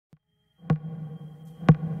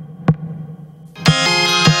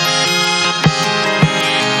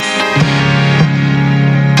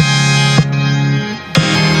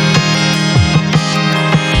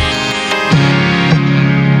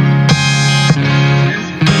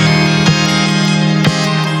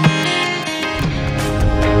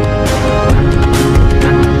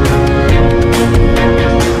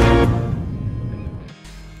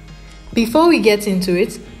Before we get into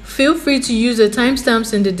it, feel free to use the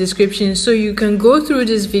timestamps in the description so you can go through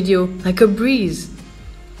this video like a breeze.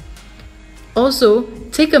 Also,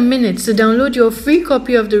 take a minute to download your free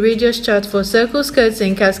copy of the radius chart for Circle Skirts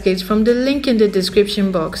and Cascades from the link in the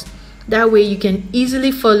description box. That way you can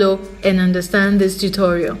easily follow and understand this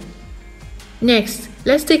tutorial. Next,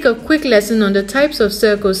 let's take a quick lesson on the types of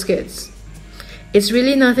circle skirts. It's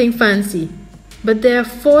really nothing fancy, but there are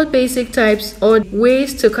 4 basic types or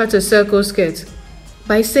ways to cut a circle skirt.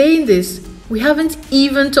 By saying this, we haven't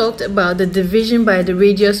even talked about the division by the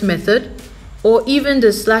radius method or even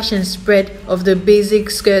the slash and spread of the basic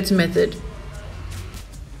skirt method.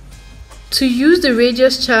 To use the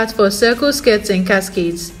radius chart for circle skirts and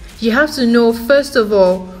cascades, you have to know first of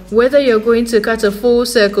all whether you're going to cut a full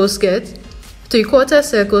circle skirt, 3/4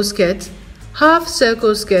 circle skirt, half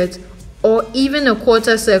circle skirt, or even a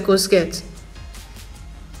quarter circle skirt.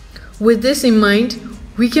 With this in mind,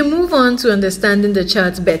 we can move on to understanding the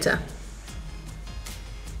chart better.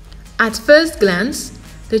 At first glance,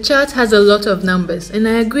 the chart has a lot of numbers, and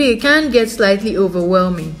I agree it can get slightly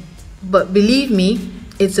overwhelming. But believe me,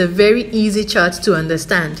 it's a very easy chart to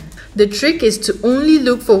understand. The trick is to only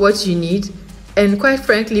look for what you need and, quite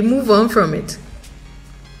frankly, move on from it.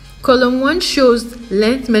 Column 1 shows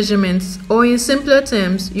length measurements, or in simpler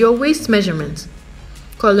terms, your waist measurement.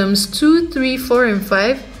 Columns 2, 3, 4, and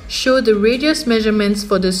 5 show the radius measurements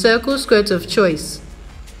for the circle skirt of choice.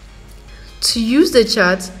 To use the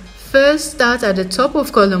chart, first start at the top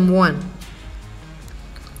of column 1.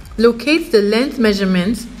 Locate the length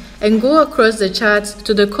measurements and go across the chart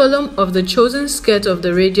to the column of the chosen skirt of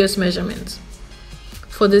the radius measurement.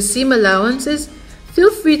 For the seam allowances,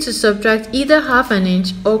 feel free to subtract either half an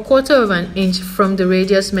inch or 1/4 of an inch from the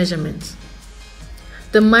radius measurement.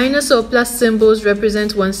 The minus or plus symbols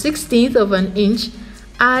represent 1/16 of an inch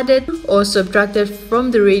added or subtracted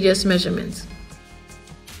from the radius measurement.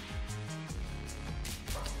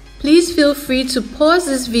 Please feel free to pause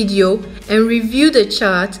this video and review the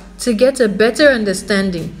chart to get a better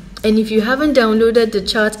understanding. And if you haven't downloaded the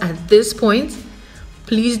chart at this point,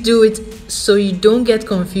 please do it so you don't get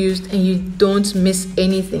confused and you don't miss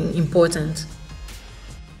anything important.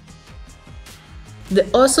 The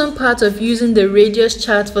awesome part of using the radius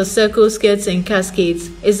chart for circle skirts and cascades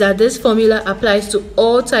is that this formula applies to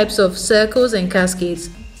all types of circles and cascades,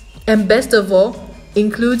 and best of all,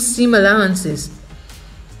 includes seam allowances.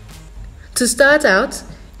 To start out,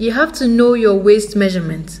 you have to know your waist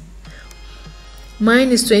measurement.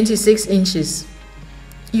 Mine is 26 inches.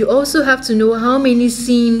 You also have to know how many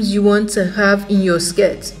seams you want to have in your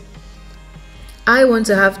skirt. I want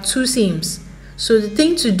to have 2 seams, so the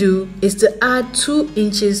thing to do is to add 2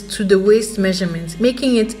 inches to the waist measurement,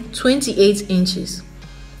 making it 28 inches.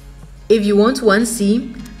 If you want 1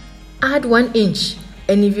 seam, add 1 inch,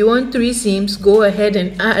 and if you want 3 seams, go ahead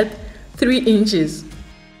and add 3 inches.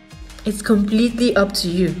 It's completely up to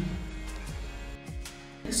you.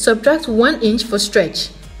 Subtract 1 inch for stretch.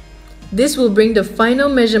 This will bring the final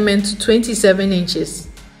measurement to 27 inches.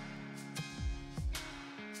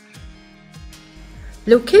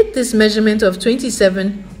 Locate this measurement of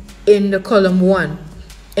 27 in the column 1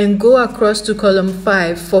 and go across to column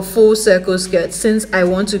 5 for full circle skirt, since I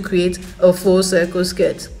want to create a full circle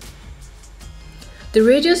skirt. The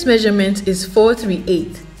radius measurement is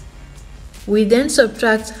 4/3/8. We then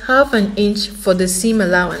subtract half an inch for the seam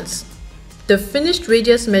allowance. The finished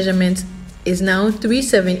radius measurement is now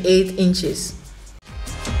 3/7/8 inches.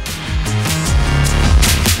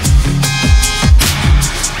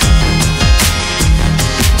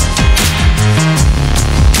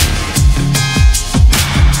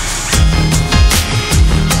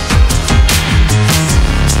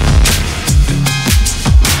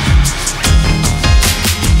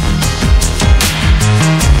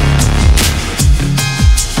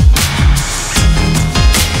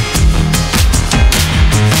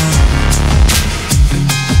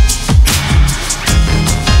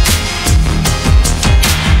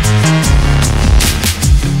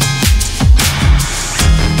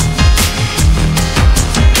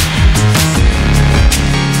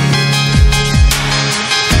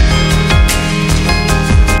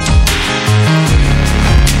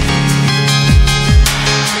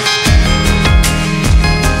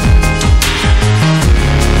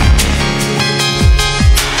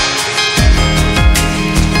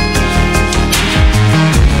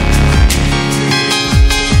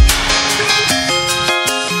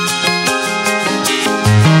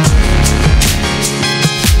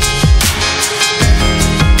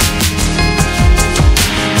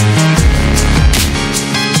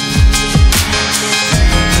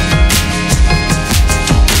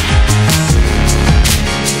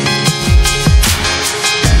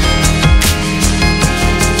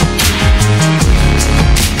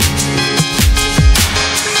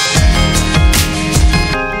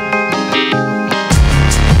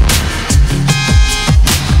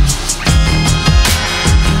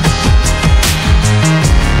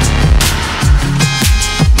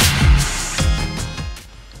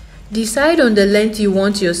 Decide on the length you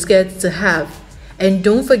want your skirt to have, and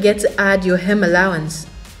don't forget to add your hem allowance.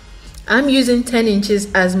 I'm using 10 inches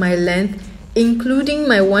as my length, including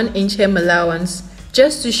my 1 inch hem allowance,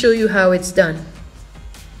 just to show you how it's done.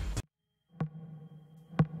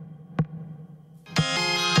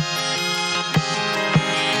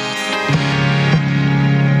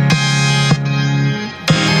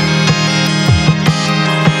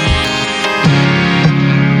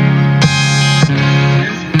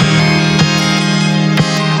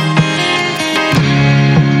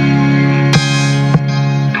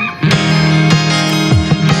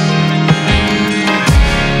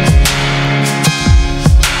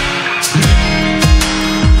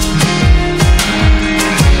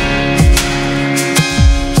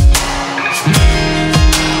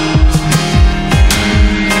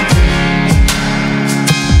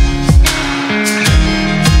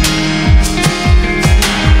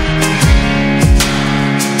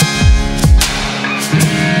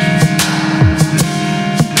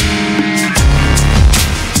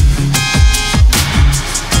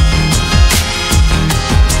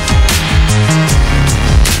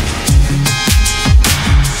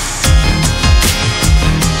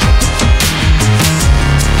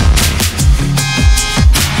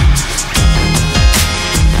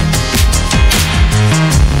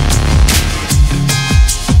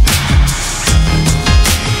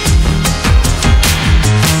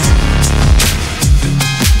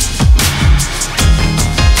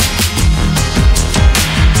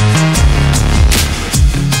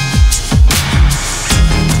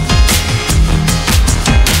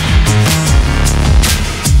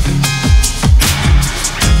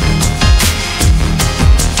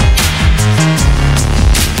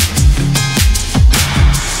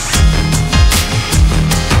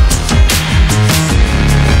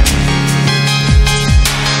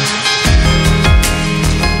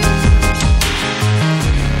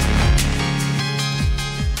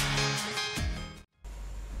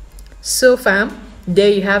 So fam,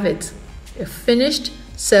 there you have it, a finished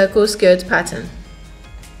circle skirt pattern.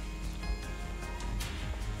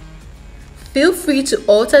 Feel free to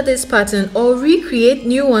alter this pattern or recreate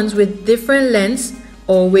new ones with different lengths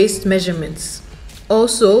or waist measurements.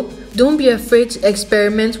 Also, don't be afraid to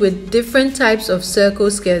experiment with different types of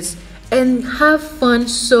circle skirts and have fun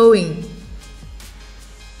sewing.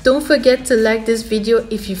 Don't forget to like this video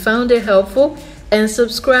if you found it helpful, and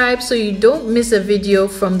subscribe so you don't miss a video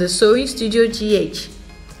from the Sewing Studio GH.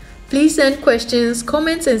 Please send questions,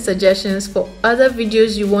 comments and suggestions for other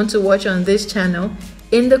videos you want to watch on this channel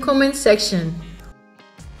in the comment section,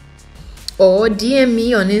 or DM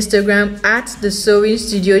me on Instagram at the Sewing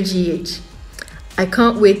Studio GH. I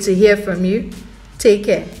can't wait to hear from you. Take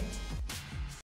care.